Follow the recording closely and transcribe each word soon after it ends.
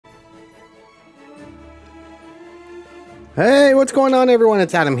Hey, what's going on, everyone?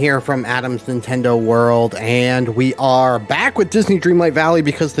 It's Adam here from Adam's Nintendo World, and we are back with Disney Dreamlight Valley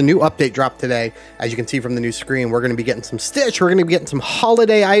because the new update dropped today. As you can see from the new screen, we're going to be getting some Stitch, we're going to be getting some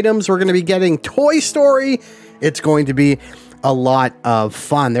holiday items, we're going to be getting Toy Story. It's going to be a lot of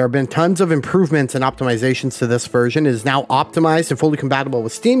fun. There have been tons of improvements and optimizations to this version. It is now optimized and fully compatible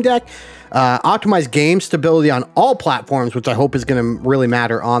with Steam Deck. Optimized game stability on all platforms, which I hope is going to really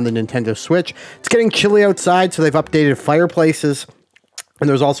matter on the Nintendo Switch. It's getting chilly outside, so they've updated fireplaces. And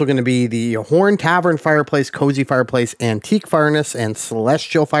there's also going to be the Horn Tavern fireplace, Cozy fireplace, Antique furnace, and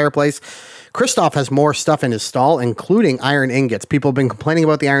Celestial fireplace. Kristoff has more stuff in his stall, including iron ingots. People have been complaining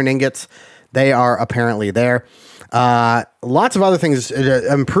about the iron ingots. They are apparently there. Lots of other things.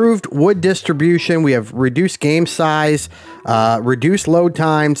 Improved wood distribution. We have reduced game size, reduced load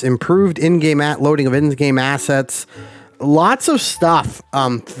times, improved in-game loading of in-game assets. Lots of stuff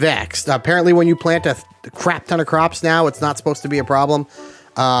fixed. Apparently, when you plant a crap ton of crops now, it's not supposed to be a problem.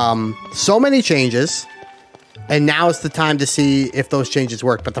 So many changes, and now is the time to see if those changes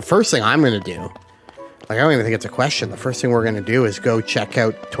work. But the first thing I'm going to do, like, I don't even think it's a question. The first thing we're going to do is go check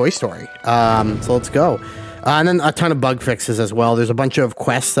out Toy Story. So let's go. And then a ton of bug fixes as well. There's a bunch of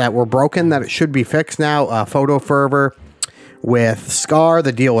quests that were broken that it should be fixed now. Photo Fervor with Scar,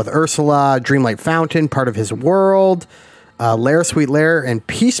 the deal with Ursula, Dreamlight Fountain, part of his world, Lair Sweet Lair, and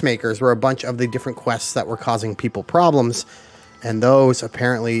Peacemakers were a bunch of the different quests that were causing people problems. And those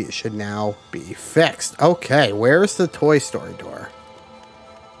apparently should now be fixed. Okay, where's the Toy Story door?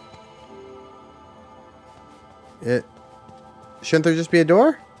 Shouldn't there just be a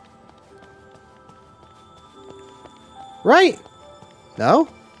door? Right? No?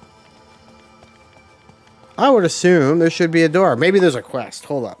 I would assume there should be a door. Maybe there's a quest.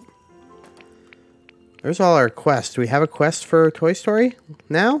 Hold up. There's all our quests. Do we have a quest for Toy Story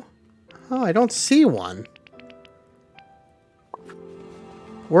now? Oh, I don't see one.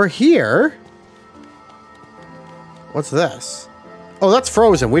 We're here. What's this? Oh, that's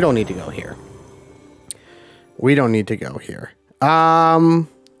Frozen. We don't need to go here. We don't need to go here.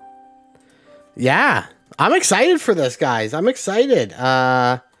 Yeah. I'm excited for this, guys. I'm excited. It's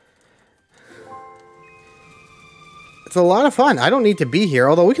a lot of fun. I don't need to be here,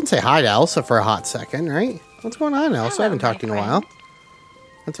 although we can say hi to Elsa for a hot second, right? What's going on, Elsa? Hello, I haven't talked to you in a while.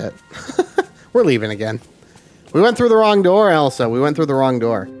 That's it. We're leaving again. We went through the wrong door, Elsa. We went through the wrong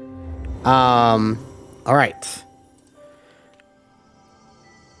door. All right.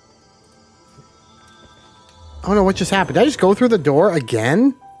 Oh, no, what just happened? Did I just go through the door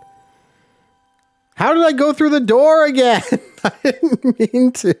again? How did I go through the door again? I didn't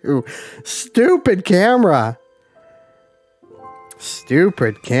mean to. Stupid camera.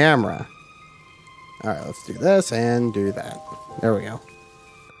 Stupid camera. All right, let's do this and do that. There we go.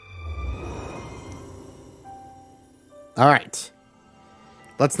 All right.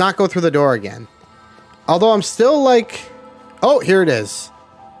 Let's not go through the door again. Although I'm still like... Oh, here it is.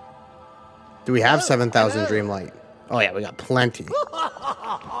 Do we have 7,000 Dreamlight? Oh, yeah, we got plenty.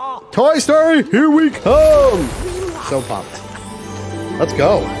 Toy Story, here we come! So pumped. Let's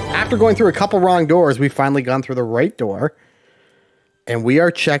go. After going through a couple wrong doors, we've finally gone through the right door. And we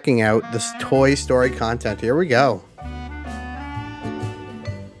are checking out this Toy Story content. Here we go.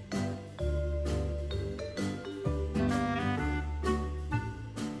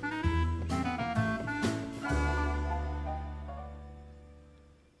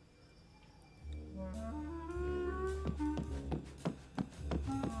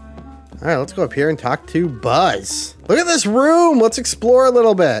 All right, let's go up here and talk to Buzz. Look at this room. Let's explore a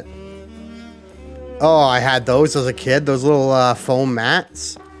little bit. Oh, I had those as a kid. Those little foam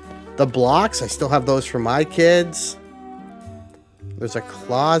mats. The blocks. I still have those for my kids. There's a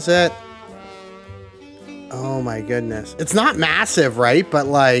closet. Oh, my goodness. It's not massive, right? But,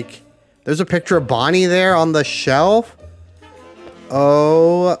 like, there's a picture of Bonnie there on the shelf.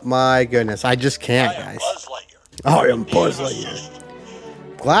 Oh, my goodness. I just can't, guys. I am Buzz Lightyear.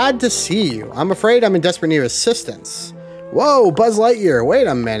 Glad to see you. I'm afraid I'm in desperate need of assistance. Whoa, Buzz Lightyear, wait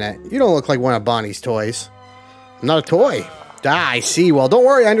a minute. You don't look like one of Bonnie's toys. I'm not a toy. Ah, I see. Well, don't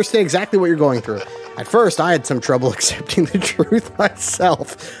worry, I understand exactly what you're going through. At first, I had some trouble accepting the truth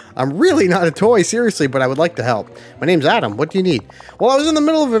myself. I'm really not a toy, seriously, but I would like to help. My name's Adam. What do you need? Well, I was in the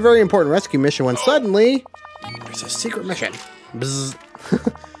middle of a very important rescue mission when suddenly... There's a secret mission. Bzz.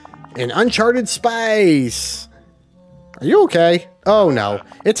 In uncharted space. Are you okay? Oh, no.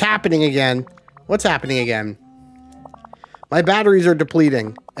 It's happening again. What's happening again? My batteries are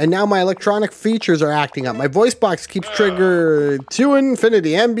depleting, and now my electronic features are acting up. My voice box keeps triggered to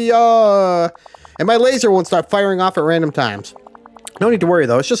infinity and beyond, and my laser won't stop firing off at random times. No need to worry,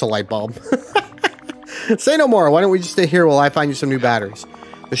 though. It's just a light bulb. Say no more. Why don't we just stay here while I find you some new batteries?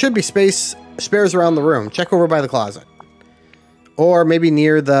 There should be spares around the room. Check over by the closet. Or maybe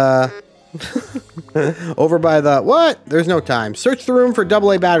near the... over by the... What? There's no time. Search the room for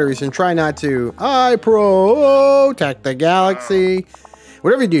AA batteries and try not to... I protect the galaxy.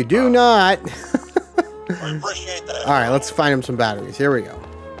 Whatever you do, do not... I appreciate that. Alright, let's find him some batteries. Here we go.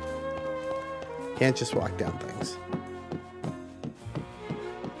 Can't just walk down things.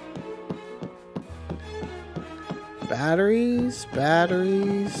 Batteries,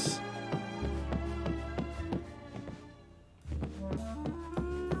 batteries.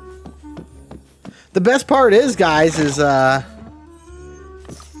 The best part is, guys, is was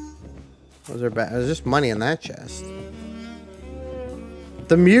there's just money in that chest.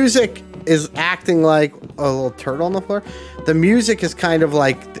 The music is acting like a little turtle on the floor. The music is kind of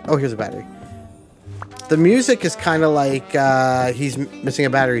like, oh, here's a battery. The music is kind of like he's missing a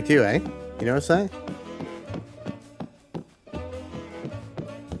battery too, eh? You notice that?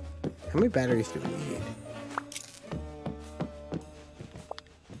 How many batteries do we need?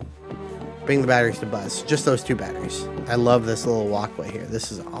 Bring the batteries to Buzz. Just those 2 batteries. I love this little walkway here.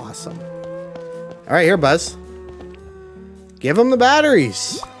 This is awesome. All right, here, Buzz. Give him the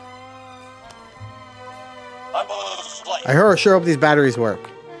batteries. I sure hope these batteries work.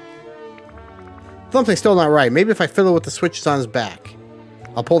 Something's still not right. Maybe if I fiddle with the switches on his back.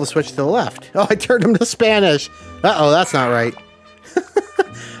 I'll pull the switch to the left. Oh, I turned him to Spanish. Uh-oh, that's not right.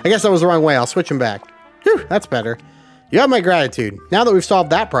 I guess that was the wrong way. I'll switch him back. Whew, that's better. You have my gratitude. Now that we've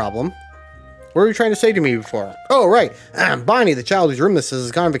solved that problem, what were you trying to say to me before? Oh, right. Bonnie, the child whose room this is,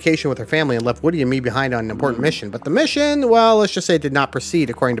 has gone on vacation with her family and left Woody and me behind on an important mission. But the mission, well, let's just say it did not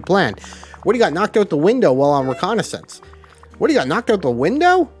proceed according to plan. Woody got knocked out the window while on reconnaissance. Woody got knocked out the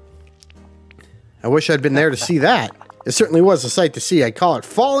window? I wish I'd been there to see that. It certainly was a sight to see. I call it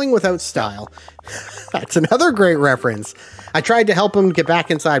falling without style. That's another great reference. I tried to help him get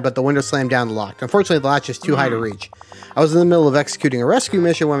back inside, but the window slammed down and locked. Unfortunately, the latch is too high to reach. I was in the middle of executing a rescue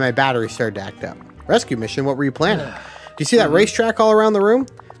mission when my battery started to act up. Rescue mission? What were you planning? Do you see that racetrack all around the room?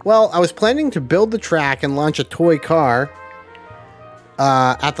 Well, I was planning to build the track and launch a toy car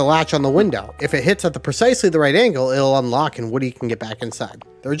at the latch on the window. If it hits at precisely the right angle, it'll unlock and Woody can get back inside.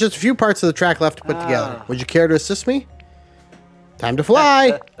 There are just a few parts of the track left to put together. Would you care to assist me? Time to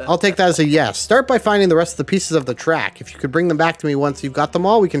fly. I'll take that as a yes. Start by finding the rest of the pieces of the track. If you could bring them back to me once you've got them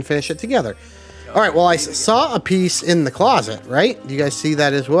all, we can finish it together. All right, well, I saw a piece in the closet, right? You guys see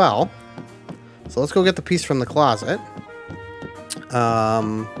that as well. So let's go get the piece from the closet.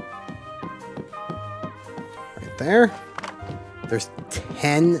 Right there. There's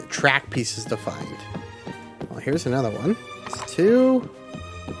 10 track pieces to find. Well, here's another one. It's 2.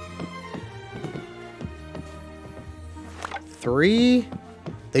 3.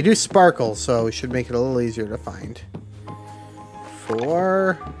 They do sparkle, so it should make it a little easier to find.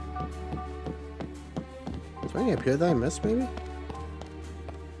 4. Is there any up here that I missed, maybe?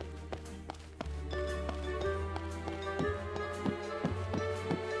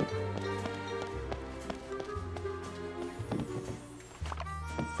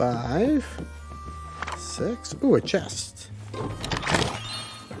 Five, 6. Ooh, a chest.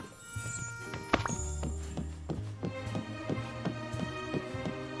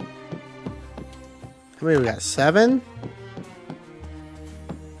 How many we got? 7,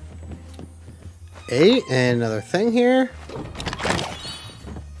 8, and another thing here.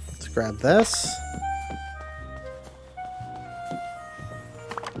 Let's grab this.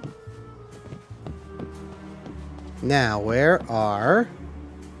 Now, where are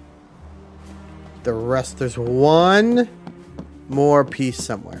the rest? There's one more piece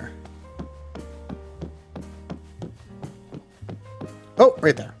somewhere. Oh,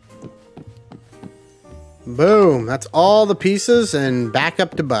 right there. Boom. That's all the pieces and back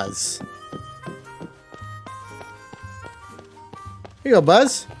up to Buzz. Here you go,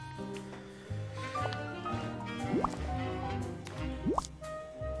 Buzz.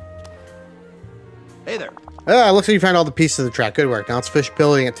 Hey there. Looks like you found all the pieces of the track. Good work. Now let's finish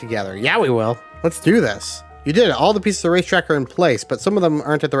building it together. Yeah, we will. Let's do this. You did it. All the pieces of the racetrack are in place, but some of them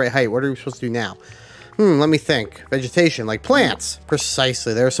aren't at the right height. What are we supposed to do now? Let me think. Vegetation, like plants.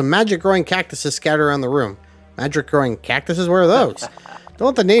 Precisely. There are some magic-growing cactuses scattered around the room. Magic-growing cactuses? Where are those? Don't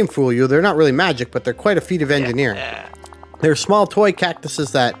let the name fool you. They're not really magic, but they're quite a feat of engineering. They're small toy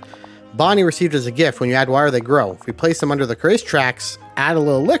cactuses that Bonnie received as a gift. When you add water, they grow. If we place them under the racetracks, add a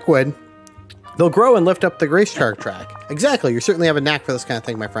little liquid, they'll grow and lift up the racetrack track. Exactly. You certainly have a knack for this kind of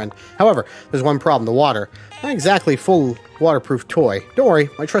thing, my friend. However, there's one problem. The water. Not exactly full waterproof toy. Don't worry.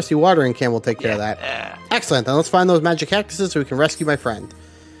 My trusty watering can will take care of that. Excellent. Then let's find those magic cactuses so we can rescue my friend.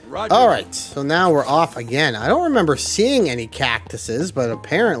 Roger. All right, so now we're off again. I don't remember seeing any cactuses, but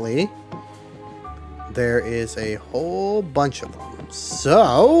apparently there is a whole bunch of them.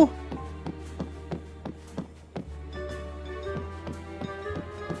 So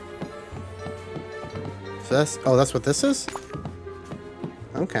that's, oh, that's what this is?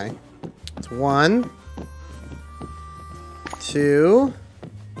 Okay. It's 1, 2.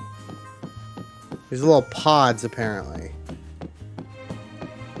 These little pods, apparently.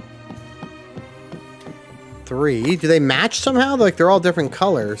 3. Do they match somehow? Like, they're all different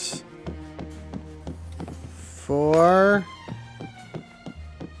colors. 4.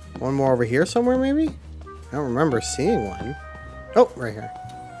 One more over here somewhere, maybe? I don't remember seeing one. Oh, right here.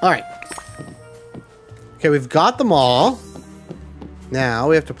 All right. Okay, we've got them all. Now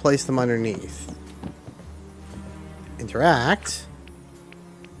we have to place them underneath. Interact.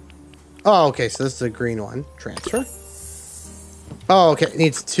 Oh, okay, so this is a green one. Transfer. Oh, okay, it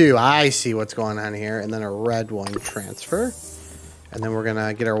needs 2. I see what's going on here. And then a red one. Transfer. And then we're going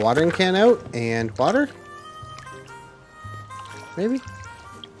to get our watering can out and water. Maybe?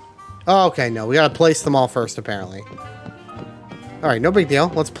 Oh, okay, no, we got to place them all first, apparently. All right, no big deal.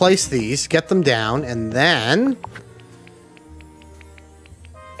 Let's place these, get them down, and then...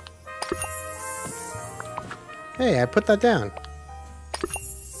 Hey, I put that down.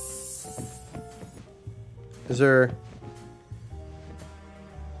 Is there...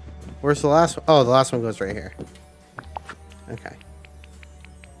 Where's the last one? Oh, the last one goes right here. Okay.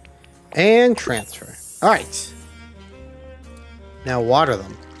 And transfer. All right. Now water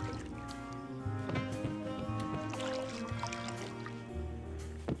them.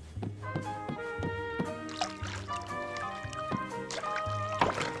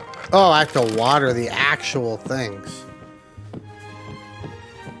 Oh, I have to water the actual things.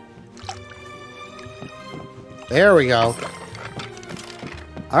 There we go.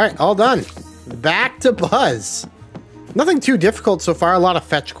 All right, all done. Back to Buzz. Nothing too difficult so far. A lot of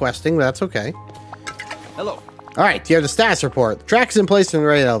fetch questing, but that's okay. Hello. All right, you have the status report. The track is in place in the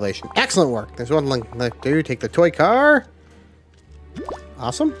right elevation. Excellent work. There's one link left to take the toy car.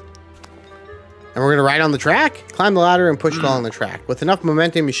 Awesome. And we're going to ride on the track, climb the ladder, and push it along the track. With enough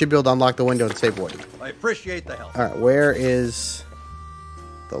momentum, you should be able to unlock the window and save Woody. I appreciate the help. All right, where is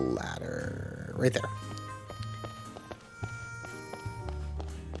the ladder? Right there.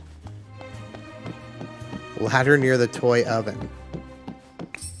 Ladder near the toy oven.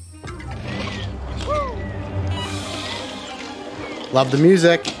 Love the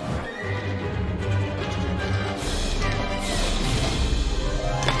music.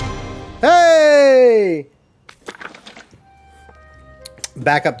 Hey!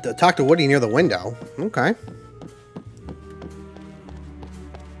 Back up to talk to Woody near the window. Okay.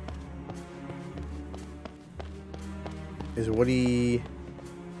 Is Woody...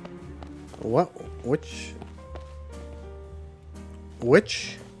 What? Which...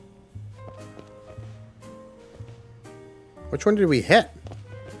 Which one did we hit?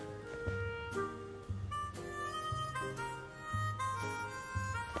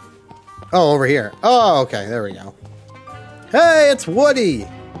 Oh, over here. Oh, okay. There we go. Hey, it's Woody.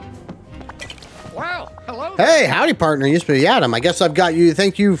 Wow. Hello. Hey, howdy, partner. Used to be Adam. I guess I've got you to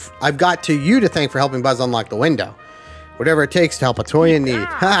thank you. I've got to you to thank for helping Buzz unlock the window. Whatever it takes to help a toy in need.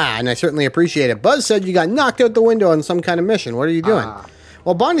 Ha! And I certainly appreciate it. Buzz said you got knocked out the window on some kind of mission. What are you doing?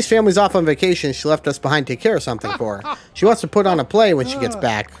 Well, Bonnie's family's off on vacation. She left us behind to take care of something for her. She wants to put on a play when she gets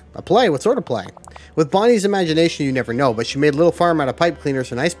back. A play? What sort of play? With Bonnie's imagination, you never know, but she made a little farm out of pipe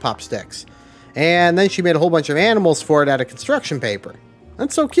cleaners and ice pop sticks. And then she made a whole bunch of animals for it out of construction paper.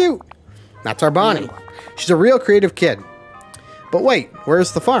 That's so cute. That's our Bonnie. She's a real creative kid. But wait,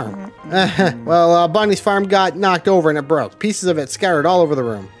 where's the farm? Well, Bonnie's farm got knocked over and it broke. Pieces of it scattered all over the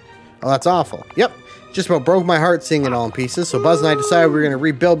room. Oh, that's awful. Yep. Just about broke my heart seeing it all in pieces, so Buzz and I decided we were going to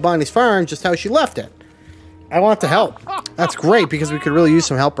rebuild Bonnie's farm just how she left it. I want to help. That's great, because we could really use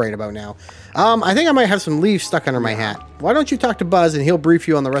some help right about now. I think I might have some leaves stuck under my hat. Why don't you talk to Buzz and he'll brief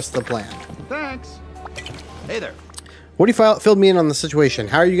you on the rest of the plan. Thanks. Hey there. Woody filled me in on the situation.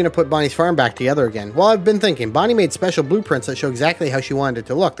 How are you going to put Bonnie's farm back together again? Well, I've been thinking. Bonnie made special blueprints that show exactly how she wanted it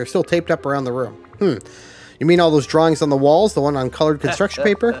to look. They're still taped up around the room. You mean all those drawings on the walls, the one on colored construction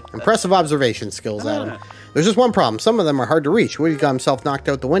paper? Impressive observation skills, Adam. There's just one problem. Some of them are hard to reach. Woody got himself knocked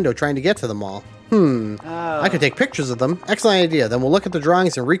out the window trying to get to them all. I could take pictures of them. Excellent idea. Then we'll look at the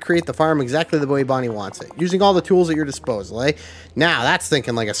drawings and recreate the farm exactly the way Bonnie wants it, using all the tools at your disposal, eh? Now, that's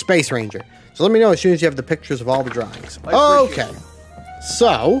thinking like a space ranger. So let me know as soon as you have the pictures of all the drawings. Okay.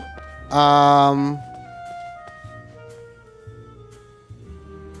 So,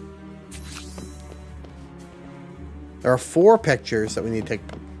 there are 4 pictures that we need to take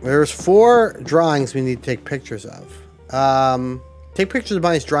There's 4 drawings we need to take pictures of. Take pictures of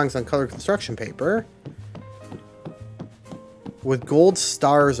Bonnie's drawings on colored construction paper with gold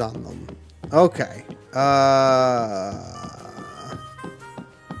stars on them. Okay.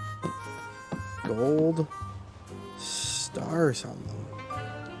 Gold stars on them.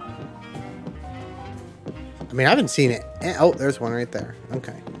 I mean, I haven't seen it. Oh, there's one right there.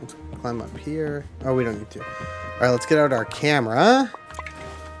 Okay. Let's climb up here. Oh, we don't need to. All right, let's get out our camera.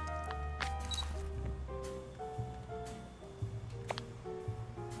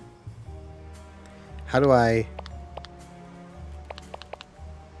 How do I...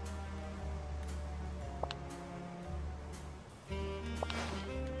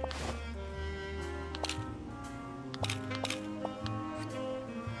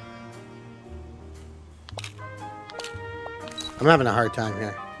 I'm having a hard time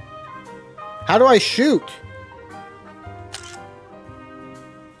here. How do I shoot?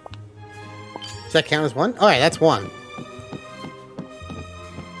 Does that count as one? All right, that's one.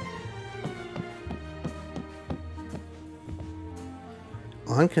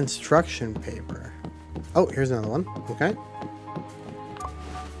 On construction paper. Oh, here's another one. Okay.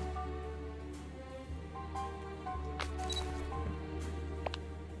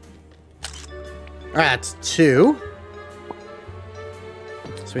 All right, that's 2.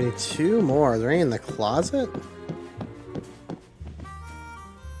 So we need 2 more. Are there any in the closet?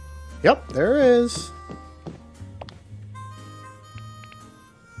 Yep, there is.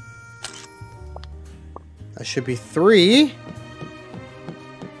 That should be 3.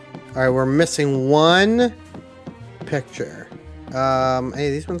 All right, we're missing 1 picture. Any of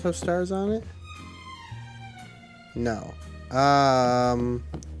these ones have stars on it? No.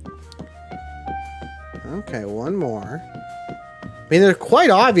 Okay, 1 more. I mean, they're quite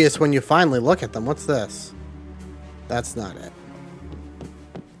obvious when you finally look at them. What's this? That's not it.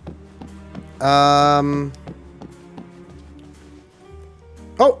 Oh,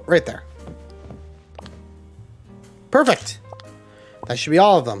 right there. Perfect. That should be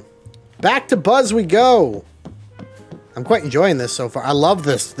all of them. Back to Buzz we go. I'm quite enjoying this so far. I love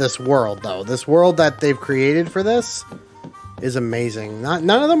this world, though. This world that they've created for this is amazing. None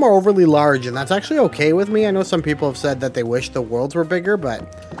of them are overly large, and that's actually okay with me. I know some people have said that they wish the worlds were bigger,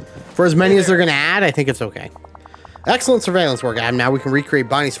 but for as many as they're going to add, I think it's okay. Excellent surveillance work, Adam. Now we can recreate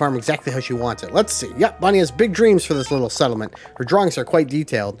Bonnie's farm exactly how she wants it. Let's see. Yep, Bonnie has big dreams for this little settlement. Her drawings are quite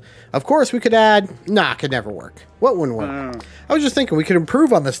detailed. Of course, we could add... Nah, could never work. What wouldn't work? I was just thinking we could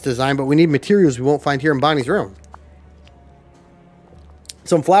improve on this design, but we need materials we won't find here in Bonnie's room.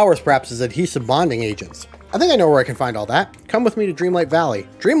 Some flowers, perhaps, as adhesive bonding agents. I think I know where I can find all that. Come with me to Dreamlight Valley.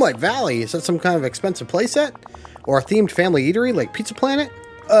 Dreamlight Valley? Is that some kind of expensive playset? Or a themed family eatery like Pizza Planet?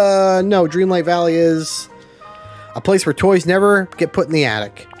 No, Dreamlight Valley is a place where toys never get put in the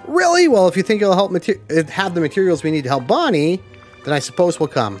attic. Really? Well, if you think it'll help have the materials we need to help Bonnie, then I suppose we'll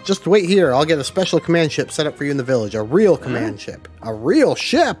come. Just wait here. I'll get a special command ship set up for you in the village. A real command ship. A real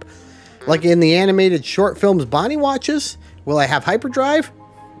ship? Like in the animated short films Bonnie watches? Will I have hyperdrive?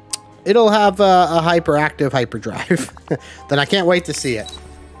 It'll have a hyperactive hyperdrive. Then I can't wait to see it.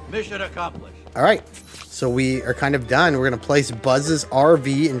 Mission accomplished. All right. So we are kind of done. We're going to place Buzz's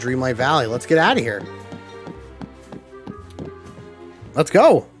RV in Dreamlight Valley. Let's get out of here. Let's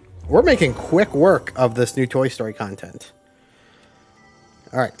go. We're making quick work of this new Toy Story content.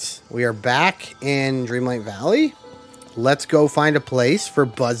 All right. We are back in Dreamlight Valley. Let's go find a place for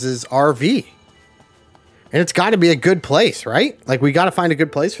Buzz's RV. And it's got to be a good place, right? Like, we got to find a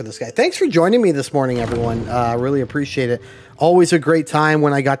good place for this guy. Thanks for joining me this morning, everyone. I really appreciate it. Always a great time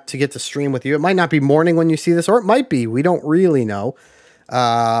when I get to stream with you. It might not be morning when you see this, or it might be. We don't really know.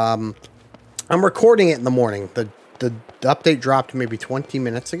 I'm recording it in the morning. The update dropped maybe 20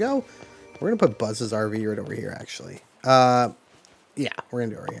 minutes ago. We're going to put Buzz's RV right over here, actually. Yeah, we're going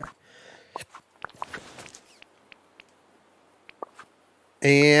to do it right here.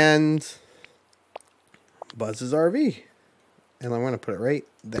 And Buzz's RV. And I'm going to put it right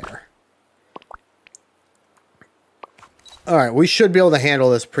there. All right, we should be able to handle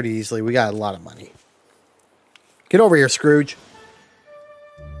this pretty easily. We got a lot of money. Get over here, Scrooge.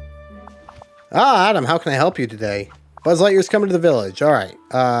 Ah, Adam, how can I help you today? Buzz Lightyear's coming to the village. All right.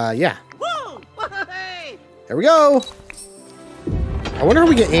 Yeah. Woo! Hey! There we go. I wonder if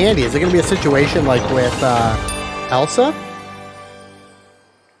we get Andy. Is it going to be a situation like with Elsa?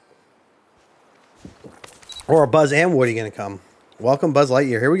 Or are Buzz and Woody going to come? Welcome, Buzz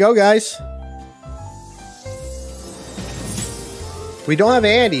Lightyear. Here we go, guys. We don't have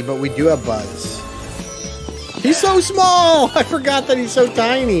Andy, but we do have Buzz. He's so small! I forgot that he's so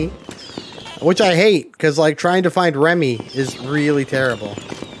tiny. Which I hate, because like trying to find Remy is really terrible.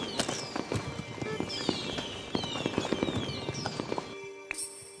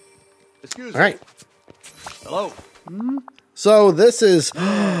 Easy. All right. Hello. So this is...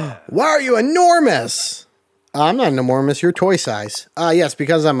 Why are you enormous? I'm not enormous. You're toy size. Yes,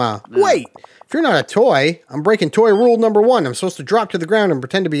 because I'm a... Wait! If you're not a toy, I'm breaking toy rule number 1. I'm supposed to drop to the ground and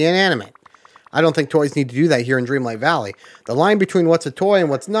pretend to be inanimate. I don't think toys need to do that here in Dreamlight Valley. The line between what's a toy and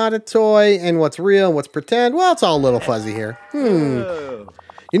what's not a toy, and what's real and what's pretend, well, it's all a little fuzzy here.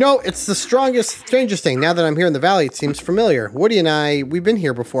 You know, it's the strangest thing. Now that I'm here in the valley, it seems familiar. Woody and I, we've been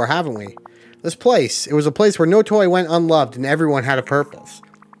here before, haven't we? This place, it was a place where no toy went unloved and everyone had a purpose.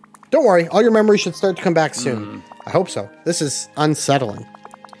 Don't worry, all your memories should start to come back soon. I hope so. This is unsettling.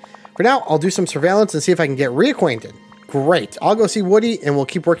 For now, I'll do some surveillance and see if I can get reacquainted. Great. I'll go see Woody and we'll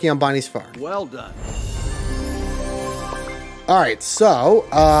keep working on Bonnie's farm. Well done. Alright, so,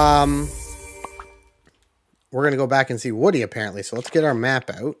 we're going to go back and see Woody apparently. So let's get our map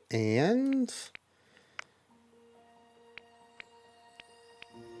out and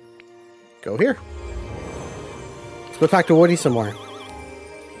go here. Let's go talk to Woody some more.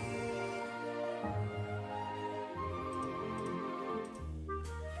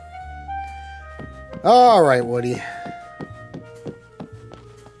 All right, Woody.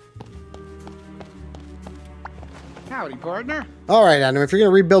 Howdy, partner. All right, Adam, if you're going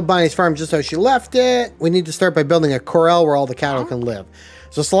to rebuild Bonnie's farm just how she left it, we need to start by building a corral where all the cattle can live.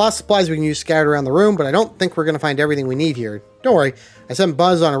 So there's a lot of supplies we can use scattered around the room, but I don't think we're going to find everything we need here. Don't worry, I sent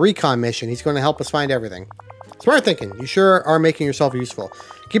Buzz on a recon mission. He's going to help us find everything. Smart thinking. You sure are making yourself useful.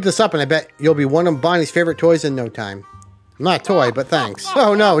 Keep this up, and I bet you'll be one of Bonnie's favorite toys in no time. I'm not a toy, but thanks.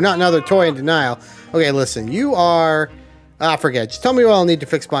 Oh, no, not another toy in denial. Okay, listen, you are... forget it. Just tell me what I'll need to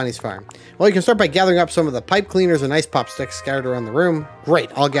fix Bonnie's farm. Well, you can start by gathering up some of the pipe cleaners and ice pop sticks scattered around the room. Great,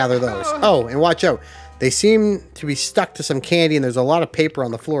 I'll gather those. Oh, and watch out. They seem to be stuck to some candy, and there's a lot of paper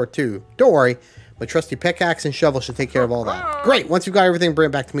on the floor, too. Don't worry. My trusty pickaxe and shovel should take care of all that. Great, once you've got everything, bring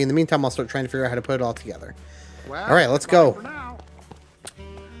it back to me. In the meantime, I'll start trying to figure out how to put it all together. All right, let's go.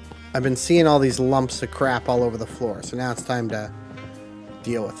 I've been seeing all these lumps of crap all over the floor, so now it's time to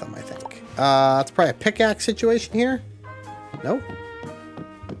deal with them, I think. It's probably a pickaxe situation here. Nope.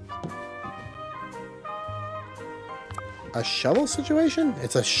 A shovel situation?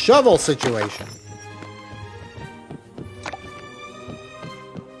 It's a shovel situation.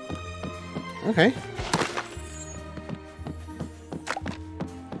 Okay.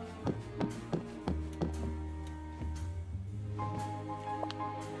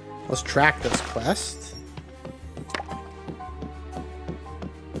 Let's track this quest.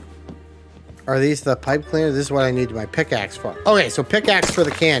 Are these the pipe cleaners? This is what I need my pickaxe for. Okay, so pickaxe for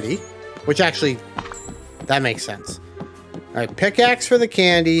the candy, which actually, that makes sense. All right, pickaxe for the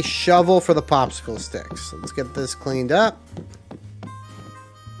candy, shovel for the popsicle sticks. So let's get this cleaned up.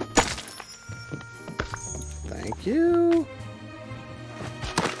 Thank you.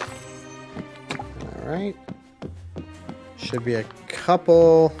 All right. Should be a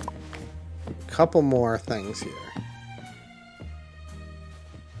couple more things here.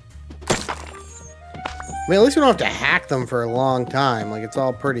 I mean, at least we don't have to hack them for a long time. Like, it's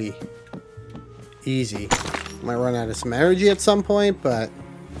all pretty easy. Might run out of some energy at some point, but...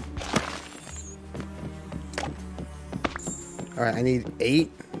 Alright, I need 8.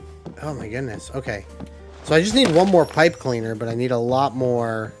 Oh my goodness, okay. So I just need one more pipe cleaner, but I need a lot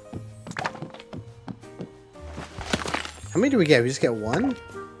more... How many do we get? We just get one?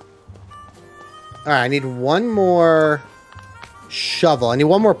 Alright, I need one more shovel. I need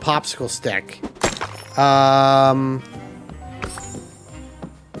one more popsicle stick.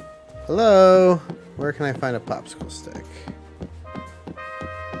 Hello? Where can I find a popsicle stick?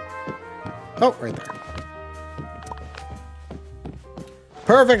 Oh, right there.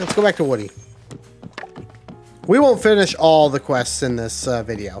 Perfect, let's go back to Woody. We won't finish all the quests in this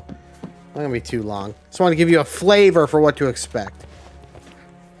video. Not gonna be too long. Just want to give you a flavor for what to expect.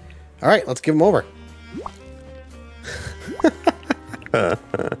 Alright, let's give him over.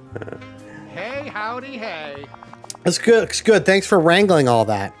 Hey, howdy, hey. That's good. It's good. Thanks for wrangling all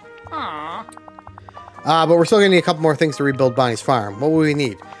that. Aww. But we're still going to need a couple more things to rebuild Bonnie's farm. What will we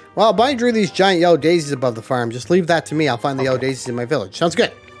need? Well, Bonnie drew these giant yellow daisies above the farm. Just leave that to me. I'll find the yellow daisies in my village. Sounds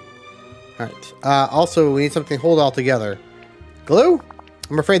good. All right. Also, we need something to hold it all together. Glue?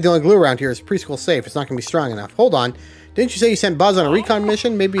 I'm afraid the only glue around here is preschool safe. It's not going to be strong enough. Hold on. Didn't you say you sent Buzz on a recon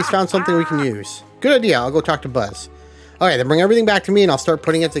mission? Maybe he's found something we can use. Good idea. I'll go talk to Buzz. Okay, then bring everything back to me and I'll start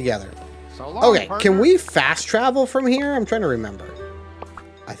putting it together. So long, Okay, partner. can we fast travel from here? I'm trying to remember.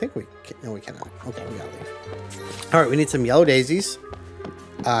 I think we can. No, we cannot. Okay, we gotta leave. All right, we need some yellow daisies.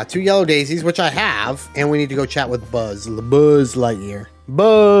 2 yellow daisies, which I have, and we need to go chat with Buzz. Buzz Lightyear.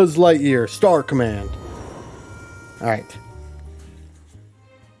 Buzz Lightyear. Star Command. All right.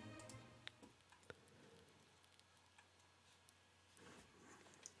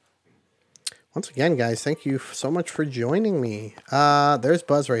 Once again, guys, thank you so much for joining me. There's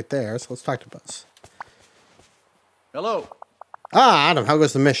Buzz right there, so let's talk to Buzz. Hello. Ah, Adam, how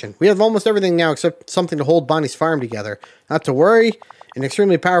goes the mission? We have almost everything now except something to hold Bonnie's farm together. Not to worry, an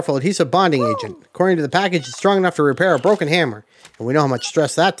extremely powerful adhesive bonding agent. According to the package, it's strong enough to repair a broken hammer. And we know how much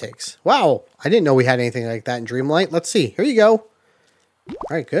stress that takes. Wow, I didn't know we had anything like that in Dreamlight. Let's see. Here you go. All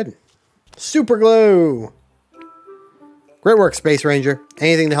right, good. Super glue. Great work, Space Ranger.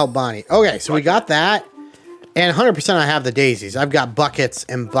 Anything to help Bonnie. Okay, so we got that. And 100% I have the daisies. I've got buckets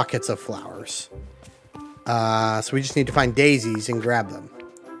and buckets of flowers. So we just need to find daisies and grab them.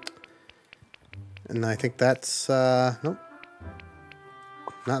 And I think that's, nope.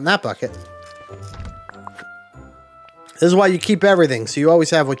 Not in that bucket. This is why you keep everything, so you always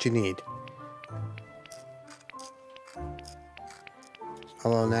have what you need.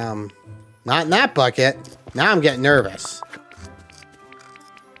 Although now I'm not in that bucket. Now I'm getting nervous.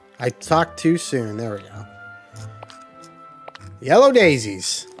 I talked too soon. There we go. Yellow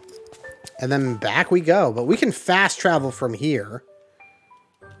daisies. And then back we go. But we can fast travel from here.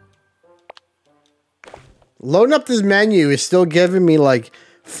 Loading up this menu is still giving me like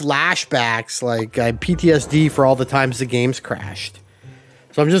flashbacks. Like I had PTSD for all the times the game's crashed.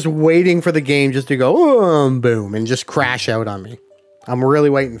 So I'm just waiting for the game just to go boom and just crash out on me. I'm really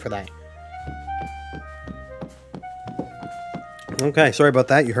waiting for that. Okay, sorry about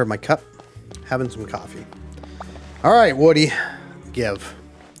that. You heard my cup. Having some coffee. All right, Woody. Give.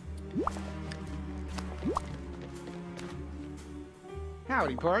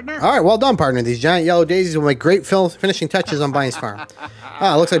 Howdy, partner. All right, well done, partner. These giant yellow daisies will make great finishing touches on Bonnie's farm.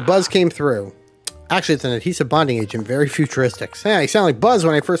 Looks like Buzz came through. Actually, it's an adhesive bonding agent. Very futuristic. Yeah, he sounded like Buzz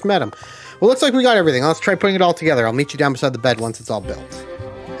when I first met him. Well, looks like we got everything. Let's try putting it all together. I'll meet you down beside the bed once it's all built.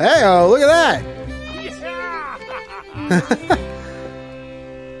 Hey-oh, look at that. Yeah.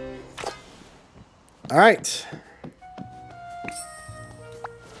 All right.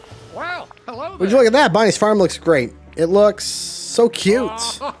 Wow. Hello there. Would you look at that? Bonnie's farm looks great. It looks so cute.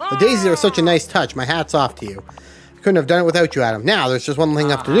 The daisies are such a nice touch. My hat's off to you. I couldn't have done it without you, Adam. Now, there's just one thing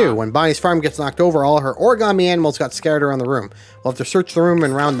left to do. When Bonnie's farm gets knocked over, all her origami animals got scattered around the room. We'll have to search the room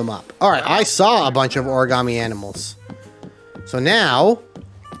and round them up. All right, I saw a bunch of origami animals. So now,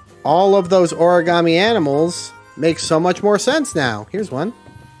 all of those origami animals make so much more sense now. Here's one.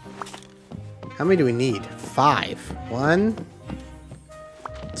 How many do we need? 5. 1,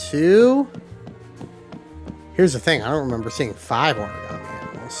 2. Here's the thing. I don't remember seeing 5 origami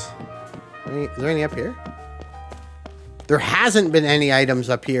animals. Is there any up here? There hasn't been any items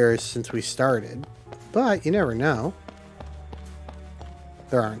up here since we started. But you never know.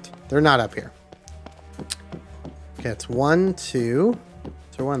 There aren't. They're not up here. Okay, it's 1, 2.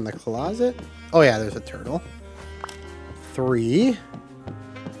 Is there one in the closet? Oh yeah, there's a turtle. 3.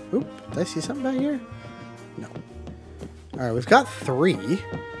 Oop, did I see something back here? No. Alright, we've got 3.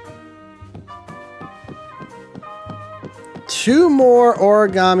 2 more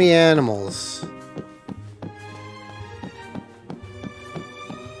origami animals.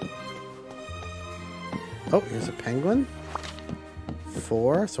 Oh, here's a penguin.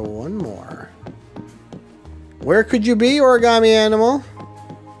 4, so 1 more. Where could you be, origami animal?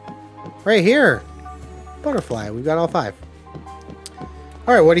 Right here. Butterfly, we've got all 5.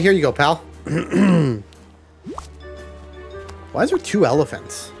 Alright, Woody, here you go, pal. Why is there 2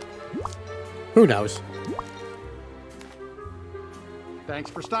 elephants? Who knows? Thanks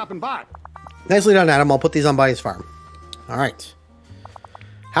for stopping by. Nicely done, Adam. I'll put these on Bonnie's farm. Alright.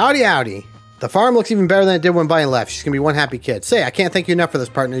 Howdy, howdy. The farm looks even better than it did when Bonnie left. She's going to be one happy kid. Say, I can't thank you enough for this,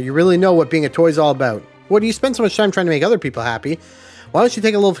 partner. You really know what being a toy's all about. Woody, you spend so much time trying to make other people happy. Why don't you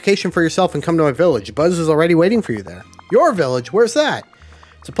take a little vacation for yourself and come to my village? Buzz is already waiting for you there. Your village? Where's that?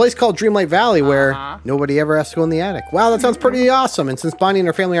 It's a place called Dreamlight Valley where nobody ever has to go in the attic. Wow, that sounds pretty awesome. And since Bonnie and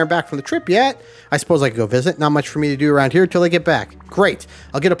her family aren't back from the trip yet, I suppose I could go visit. Not much for me to do around here till they get back. Great.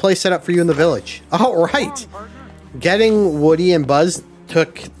 I'll get a place set up for you in the village. All right. Getting Woody and Buzz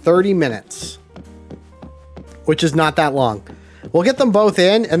took 30 minutes, which is not that long. We'll get them both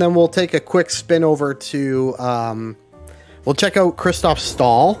in, and then we'll take a quick spin over to... we'll check out Kristoff's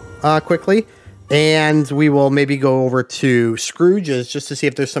stall quickly. And we will maybe go over to Scrooge's just to see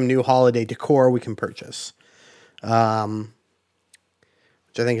if there's some new holiday decor we can purchase. Which I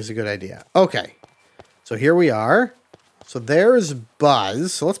think is a good idea. Okay. So here we are. So there's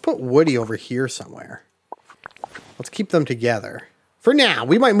Buzz. So let's put Woody over here somewhere. Let's keep them together. For now,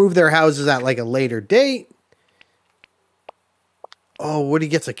 we might move their houses at like a later date. Oh, Woody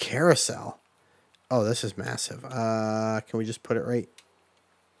gets a carousel. Oh, this is massive. Can we just put it right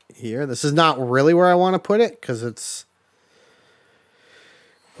here? This is not really where I want to put it because it's...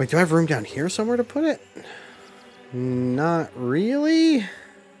 Wait, do I have room down here somewhere to put it? Not really.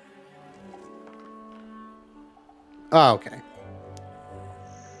 Oh, okay.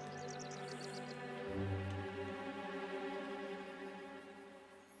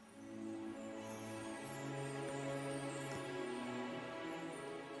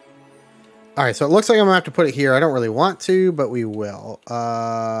 All right, so it looks like I'm gonna have to put it here. I don't really want to, but we will.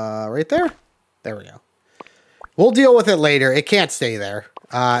 Right there? There we go. We'll deal with it later. It can't stay there.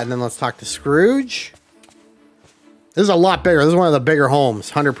 And then let's talk to Scrooge. This is a lot bigger. This is one of the bigger homes,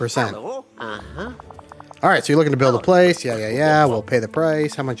 100%. All right, so you're looking to build a place. Yeah. We'll pay the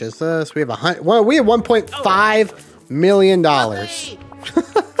price. How much is this? We have we have $1.5 million. I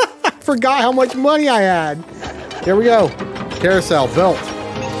forgot how much money I had. Here we go. Carousel built.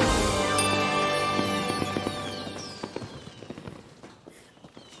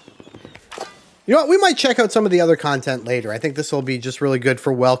 You know what? We might check out some of the other content later. I think this will be just really good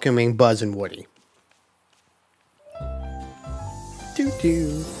for welcoming Buzz and Woody.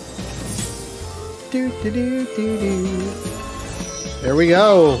 Doo-doo. Doo-doo-doo-doo-doo. There we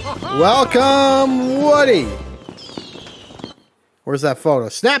go. Welcome, Woody. Where's that photo?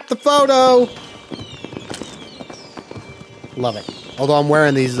 Snap the photo. Love it. Although I'm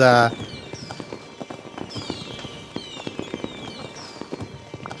wearing these...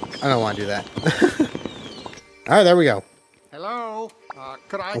 I don't want to do that. All right, there we go. Hello.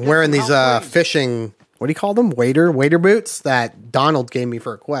 I'm wearing these fishing, what do you call them? Waiter boots that Donald gave me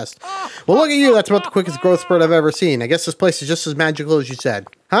for a quest. Well, look at you. That's about the quickest growth spurt I've ever seen. I guess this place is just as magical as you said.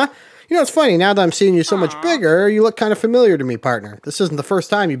 Huh? You know, it's funny. Now that I'm seeing you so much bigger, you look kind of familiar to me, partner. This isn't the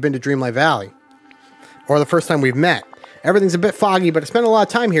first time you've been to Dreamlight Valley. Or the first time we've met. Everything's a bit foggy, but I spent a lot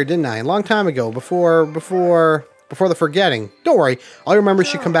of time here, didn't I? A long time ago, before the forgetting. Don't worry, all your memories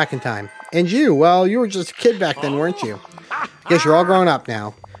should come back in time. And you, well, you were just a kid back then, weren't you? Guess you're all grown up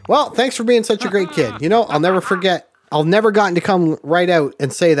now. Well, thanks for being such a great kid. You know, I'll never forget. I'll never gotten to come right out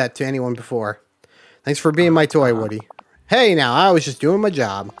and say that to anyone before. Thanks for being my toy, Woody. Hey, now, I was just doing my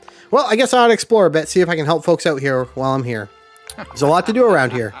job. Well, I guess I ought to explore a bit, see if I can help folks out here while I'm here. There's a lot to do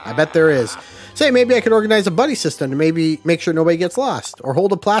around here. I bet there is. Say, maybe I could organize a buddy system to maybe make sure nobody gets lost. Or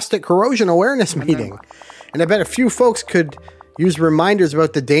hold a plastic corrosion awareness meeting. And I bet a few folks could use reminders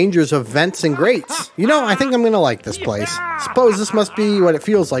about the dangers of vents and grates. You know, I think I'm going to like this place. Suppose this must be what it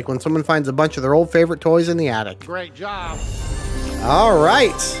feels like when someone finds a bunch of their old favorite toys in the attic. Great job. All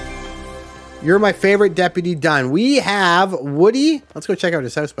right. You're my favorite deputy done. We have Woody. Let's go check out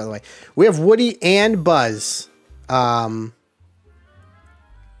his house, by the way. We have Woody and Buzz in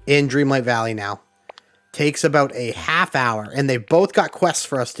Dreamlight Valley now. Takes about a half hour, and they've both got quests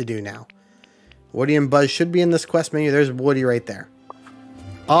for us to do now. Woody and Buzz should be in this quest menu. There's Woody right there.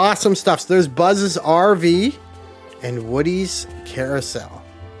 Awesome stuff. So there's Buzz's RV and Woody's carousel.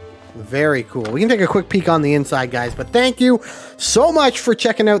 Very cool. We can take a quick peek on the inside, guys. But thank you so much for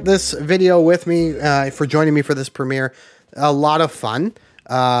checking out this video with me, for joining me for this premiere. A lot of fun.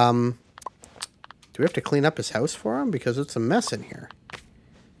 Do we have to clean up his house for him? Because it's a mess in here.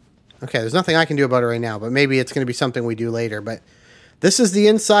 Okay, there's nothing I can do about it right now. But maybe it's going to be something we do later. But... this is the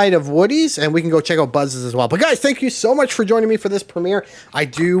inside of Woody's, and we can go check out Buzz's as well. But guys, thank you so much for joining me for this premiere. I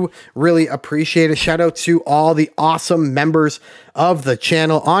do really appreciate it. Shout out to all the awesome members of the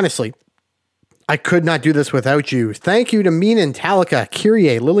channel. Honestly, I could not do this without you. Thank you to Menin, Tallica,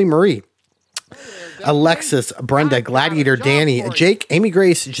 Kirie, Lily Marie, Alexis, Brenda, Gladiator, Danni, Jake, Aimee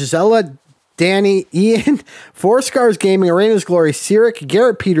Grace, Gisella, Danni, Ian, Four Scars Gaming, Eranasglory, Ceric,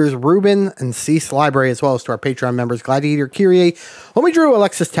 Garrett Peters, Reuben, and Seath Library, as well as to our Patreon members, Gladiator, Kirie, Homie Drew,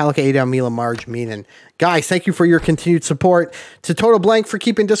 Alexis, Tallica, Ada, Mila, Marge, Menin. Guys, thank you for your continued support. To Total Blank for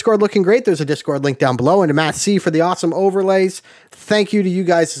keeping Discord looking great. There's a Discord link down below. And to MattC for the awesome overlays. Thank you to you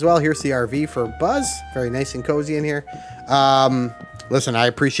guys as well. Here's the RV for Buzz. Very nice and cozy in here. Listen, I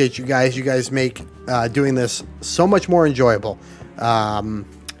appreciate you guys. You guys make doing this so much more enjoyable.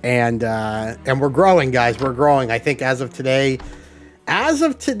 And we're growing, guys. We're growing. I think as of today,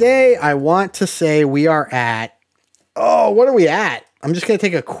 I want to say we are at, what are we at? I'm just going to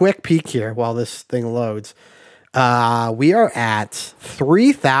take a quick peek here while this thing loads. We are at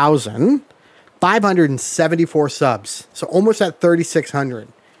 3,574 subs. So almost at 3,600.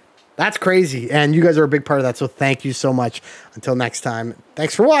 That's crazy. And you guys are a big part of that. So thank you so much. Until next time,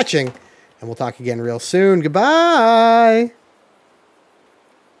 thanks for watching. And we'll talk again real soon. Goodbye.